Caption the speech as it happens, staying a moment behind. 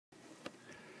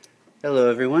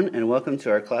Hello everyone, and welcome to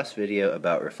our class video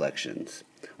about reflections.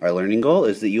 Our learning goal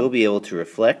is that you will be able to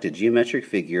reflect a geometric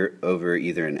figure over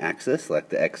either an axis, like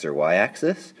the x or y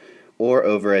axis, or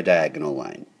over a diagonal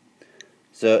line.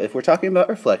 So if we're talking about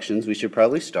reflections, we should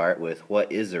probably start with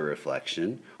what is a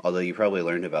reflection, although you probably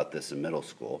learned about this in middle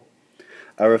school.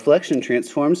 A reflection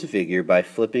transforms a figure by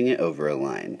flipping it over a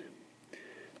line.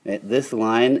 This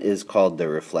line is called the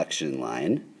reflection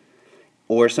line,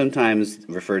 or sometimes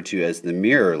referred to as the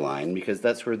mirror line, because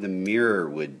that's where the mirror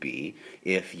would be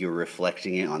if you're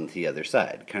reflecting it on the other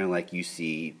side. Kind of like you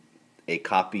see a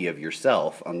copy of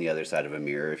yourself on the other side of a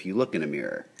mirror if you look in a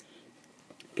mirror.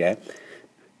 Okay?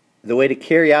 The way to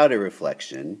carry out a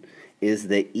reflection is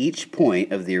that each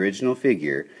point of the original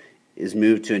figure is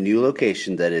moved to a new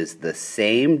location that is the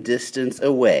same distance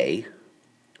away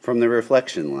from the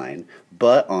reflection line,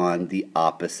 but on the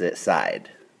opposite side.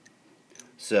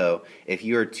 So if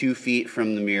you're 2 feet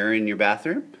from the mirror in your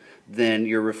bathroom, then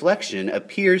your reflection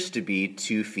appears to be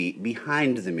 2 feet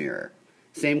behind the mirror.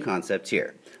 Same concept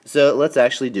here. So let's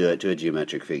actually do it to a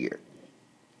geometric figure.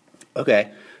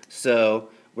 Okay, so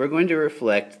we're going to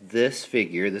reflect this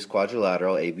figure, this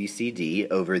quadrilateral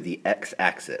ABCD, over the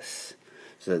x-axis.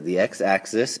 So the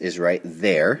x-axis is right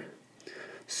there.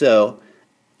 So,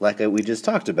 like we just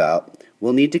talked about,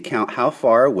 we'll need to count how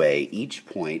far away each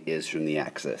point is from the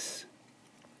axis.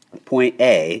 Point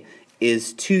A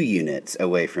is 2 units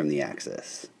away from the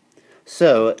axis.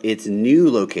 So its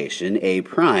new location, A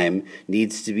prime,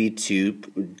 needs to be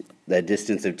the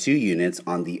distance of 2 units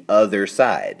on the other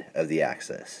side of the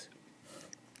axis.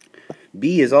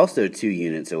 B is also 2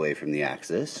 units away from the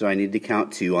axis, so I need to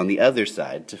count 2 on the other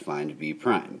side to find B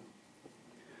prime.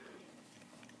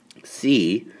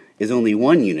 C is only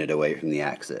 1 unit away from the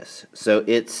axis, so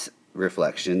its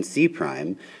reflection, C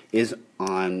prime, is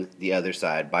on the other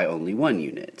side by only 1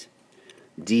 unit.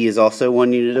 D is also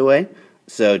 1 unit away,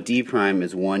 so D prime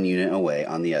is 1 unit away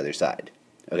on the other side.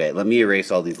 Okay, let me erase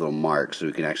all these little marks so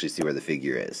we can actually see where the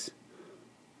figure is.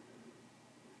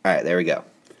 Alright, there we go.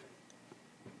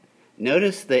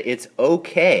 Notice that it's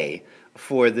okay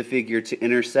for the figure to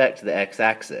intersect the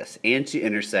x-axis and to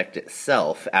intersect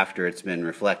itself after it's been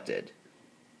reflected.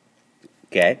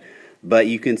 Okay? But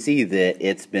you can see that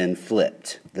it's been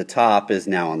flipped. The top is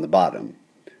now on the bottom.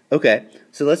 Okay,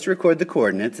 so let's record the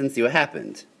coordinates and see what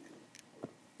happened.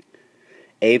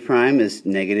 A prime is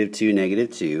 -2,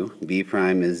 -2. B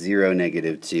prime is 0,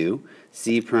 -2.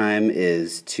 C prime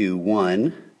is 2,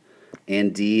 1.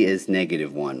 And D is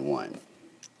 -1, 1.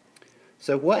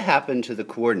 So what happened to the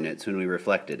coordinates when we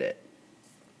reflected it?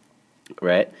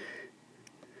 Right?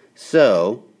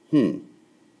 So, the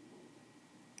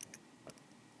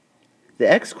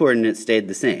x-coordinates stayed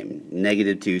the same.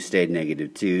 -2 stayed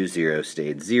 -2, 0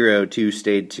 stayed 0, 2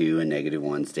 stayed 2, and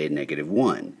 -1 stayed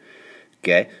 -1.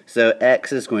 Okay, so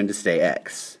x is going to stay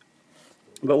x.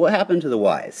 But what happened to the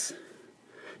y's?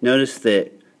 Notice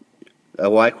that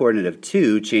a y-coordinate of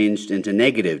 2 changed into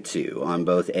 -2 on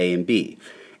both A and B,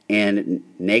 and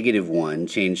 -1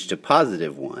 changed to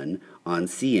 +1 on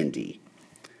C and D.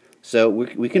 So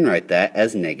we can write that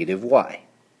as -y,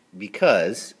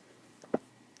 because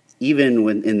even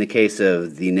when in the case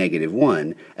of the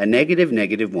 -1, a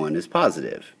 -1 is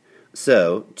positive.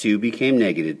 So 2 became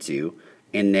 -2,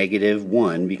 and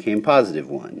 -1 became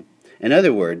 +1. In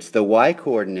other words, the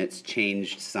y-coordinates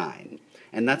changed sign,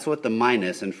 and that's what the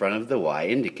minus in front of the y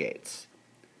indicates.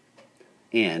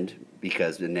 And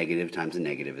because the negative times a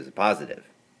negative is a positive.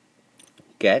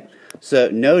 Okay? So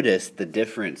notice the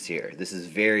difference here. This is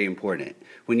very important.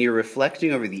 When you're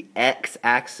reflecting over the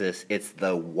x-axis, it's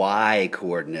the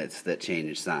y-coordinates that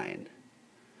change sign.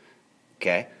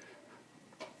 Okay?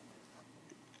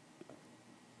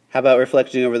 How about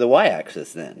reflecting over the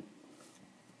y-axis then?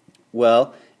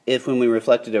 Well, if when we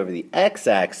reflected over the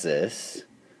x-axis,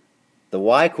 the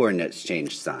y-coordinates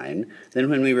change sign, then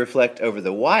when we reflect over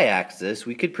the y-axis,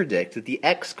 we could predict that the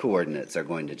x-coordinates are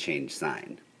going to change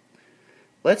sign.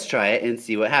 Let's try it and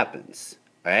see what happens.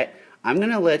 Alright? I'm going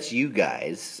to let you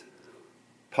guys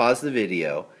pause the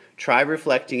video, try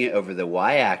reflecting it over the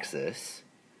y-axis,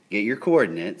 get your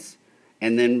coordinates,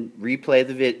 and then replay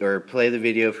play the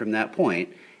video from that point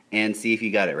and see if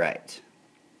you got it right.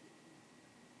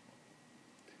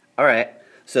 Alright,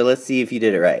 so let's see if you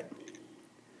did it right.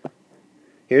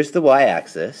 Here's the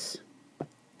y-axis.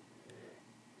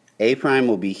 A prime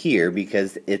will be here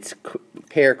because its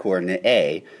pair coordinate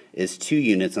A is 2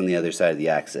 units on the other side of the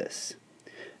axis.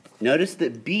 Notice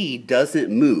that B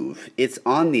doesn't move. It's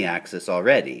on the axis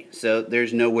already, so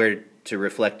there's nowhere to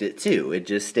reflect it to. It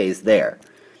just stays there.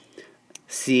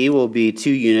 C will be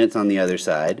 2 units on the other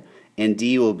side, and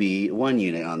D will be 1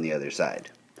 unit on the other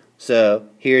side. So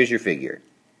here's your figure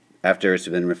after it's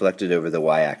been reflected over the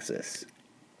y-axis.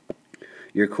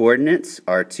 Your coordinates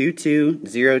are 2, 2,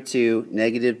 0, 2,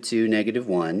 negative 2, negative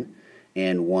 1,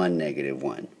 and 1, negative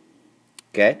 1.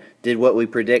 Okay? Did what we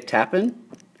predict happen?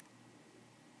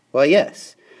 Well,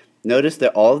 yes. Notice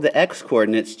that all of the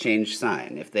x-coordinates changed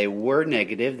sign. If they were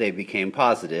negative, they became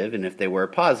positive, and if they were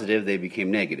positive, they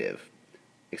became negative.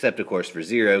 Except, of course, for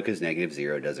 0, because negative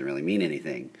 0 doesn't really mean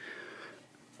anything.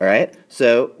 Alright,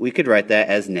 so we could write that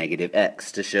as negative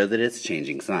x to show that it's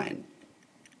changing sign.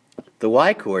 The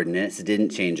y-coordinates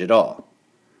didn't change at all,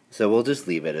 so we'll just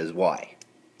leave it as y.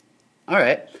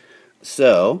 Alright,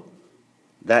 so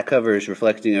that covers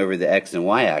reflecting over the x and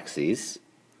y axes.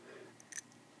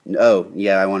 Oh,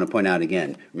 yeah, I want to point out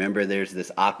again. Remember, there's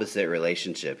this opposite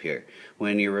relationship here.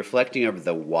 When you're reflecting over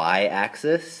the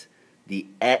y-axis, the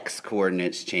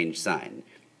x-coordinates change sign.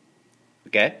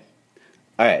 Okay?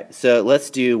 Alright, so let's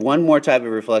do one more type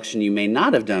of reflection you may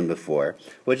not have done before,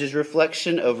 which is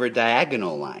reflection over a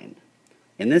diagonal line.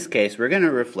 In this case, we're going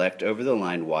to reflect over the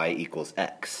line y equals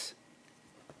x.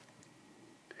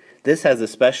 This has a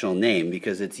special name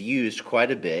because it's used quite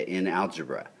a bit in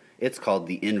algebra. It's called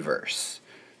the inverse.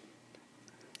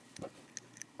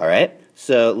 Alright,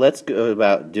 so let's go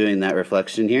about doing that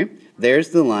reflection here. There's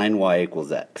the line y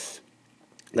equals x.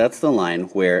 That's the line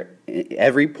where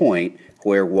every point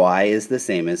where y is the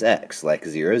same as x, like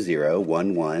 0, 0,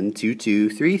 1, 1, 2, 2,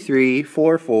 3, 3,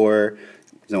 4, 4,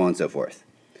 so on and so forth.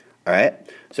 Alright,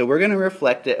 so we're going to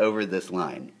reflect it over this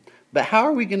line. But how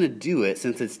are we going to do it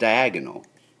since it's diagonal?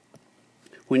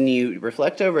 When you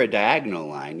reflect over a diagonal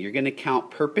line, you're going to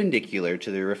count perpendicular to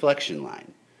the reflection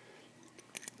line.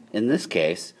 In this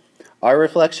case, our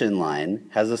reflection line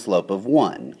has a slope of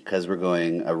 1, because we're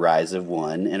going a rise of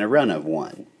 1 and a run of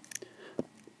 1.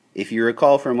 If you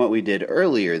recall from what we did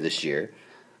earlier this year,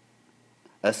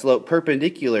 a slope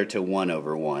perpendicular to 1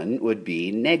 over 1 would be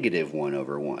negative 1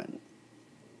 over 1.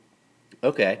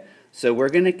 Okay, so we're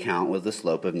going to count with a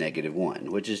slope of negative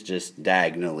 1, which is just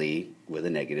diagonally with a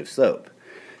negative slope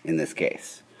in this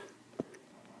case.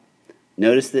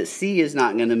 Notice that C is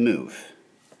not going to move.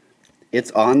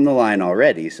 It's on the line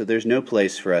already, so there's no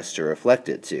place for us to reflect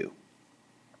it to.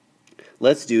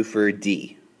 Let's do for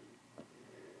D.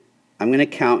 I'm going to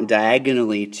count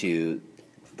diagonally to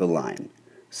the line.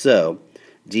 So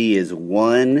D is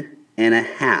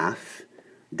 1.5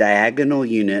 diagonal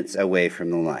units away from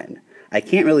the line. I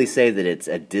can't really say that it's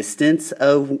a distance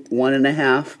of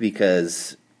 1.5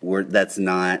 because we're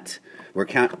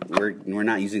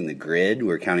not using the grid,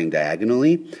 we're counting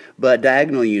diagonally, but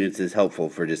diagonal units is helpful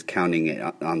for just counting it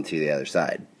onto the other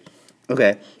side.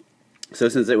 Okay, so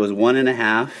since it was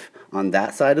 1.5 on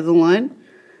that side of the line,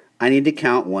 I need to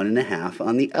count 1.5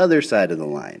 on the other side of the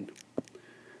line.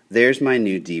 There's my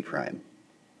new D prime.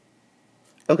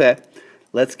 Okay,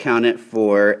 let's count it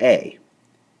for A.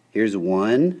 Here's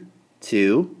 1,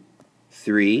 2,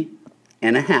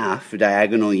 3.5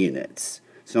 diagonal units.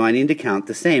 So I need to count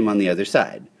the same on the other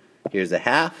side. Here's a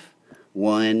half,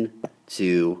 1,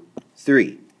 2,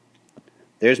 3.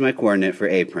 There's my coordinate for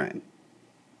A prime.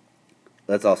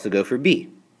 Let's also go for B.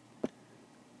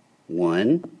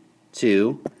 1,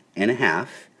 2.5.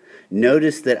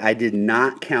 Notice that I did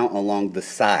not count along the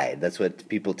side. That's what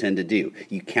people tend to do.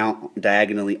 You count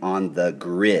diagonally on the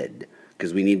grid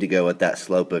because we need to go with that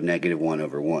slope of negative 1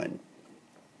 over 1.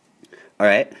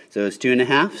 Alright, so it's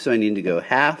 2.5, so I need to go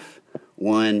half,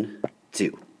 1,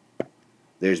 2.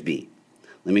 There's B.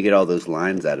 Let me get all those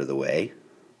lines out of the way.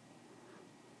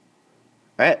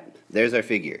 Alright, there's our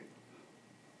figure.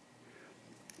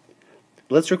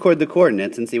 Let's record the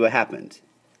coordinates and see what happened.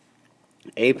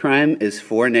 A prime is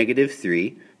 4, negative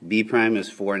 3. B prime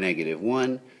is 4, negative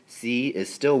 1. C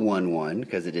is still 1, 1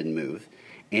 because it didn't move.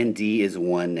 And D is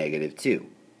 1, negative 2. Do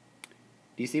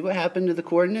you see what happened to the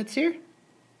coordinates here?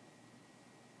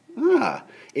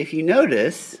 If you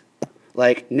notice,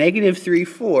 like negative 3,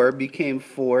 4 became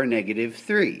 4, negative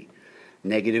 3.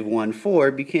 Negative 1,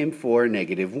 4 became 4,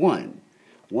 negative 1.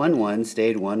 1, 1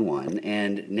 stayed 1, 1,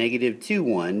 and negative 2,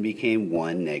 1 became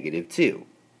 1, negative 2.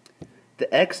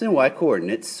 The x and y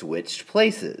coordinates switched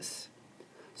places.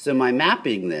 So my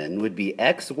mapping then would be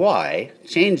xy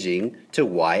changing to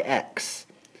yx.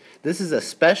 This is a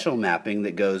special mapping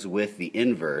that goes with the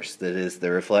inverse, that is the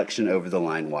reflection over the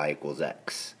line y equals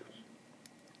x.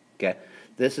 Okay,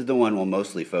 this is the one we'll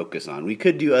mostly focus on. We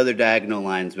could do other diagonal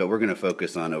lines, but we're going to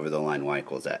focus on over the line y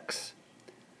equals x.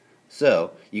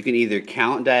 So you can either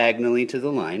count diagonally to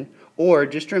the line, or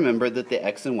just remember that the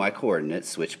x and y coordinates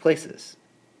switch places.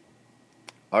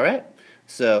 Alright,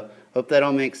 so hope that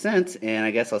all makes sense, and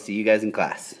I guess I'll see you guys in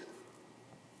class.